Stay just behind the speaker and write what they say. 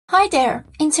Hi there!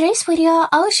 In today's video,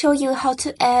 I'll show you how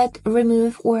to add,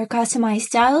 remove, or customize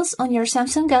styles on your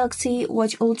Samsung Galaxy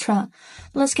Watch Ultra.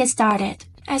 Let's get started.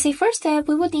 As a first step,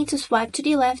 we would need to swipe to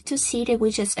the left to see the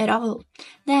widgets at all.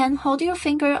 Then hold your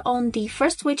finger on the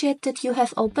first widget that you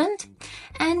have opened,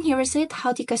 and here is it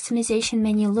how the customization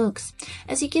menu looks.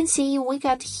 As you can see, we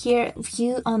got here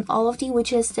view on all of the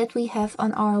widgets that we have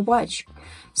on our watch.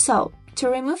 So, to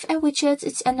remove a widget,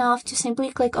 it's enough to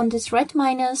simply click on this red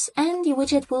minus and the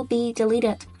widget will be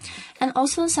deleted. And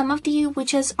also some of the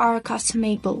widgets are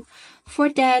customable. For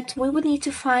that, we would need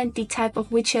to find the type of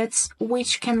widgets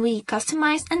which can we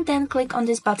customize and then click on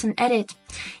this button edit.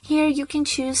 Here you can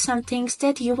choose some things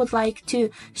that you would like to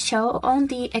show on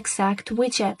the exact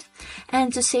widget.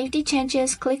 And to save the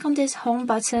changes, click on this home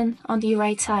button on the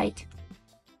right side.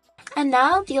 And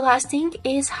now the last thing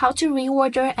is how to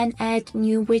reorder and add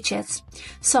new widgets.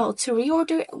 So to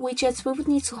reorder widgets, we would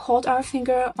need to hold our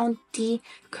finger on the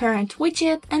current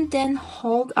widget and then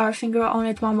hold our finger on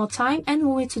it one more time and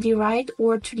move it to the right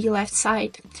or to the left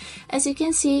side. As you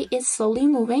can see, it's slowly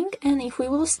moving, and if we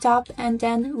will stop and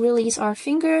then release our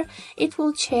finger, it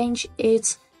will change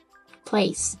its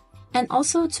place. And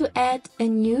also to add a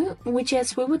new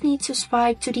widget, we would need to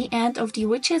swipe to the end of the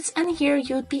widgets, and here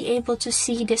you'd be able to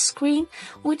see the screen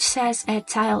which says add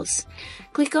tiles.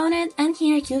 Click on it and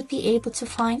here you'd be able to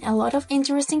find a lot of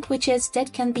interesting widgets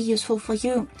that can be useful for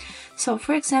you. So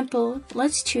for example,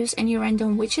 let's choose any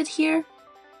random widget here.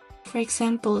 For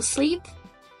example, sleep.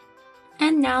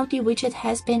 And now the widget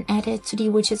has been added to the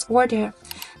widgets order.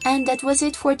 And that was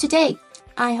it for today.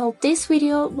 I hope this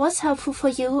video was helpful for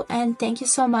you and thank you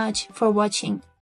so much for watching.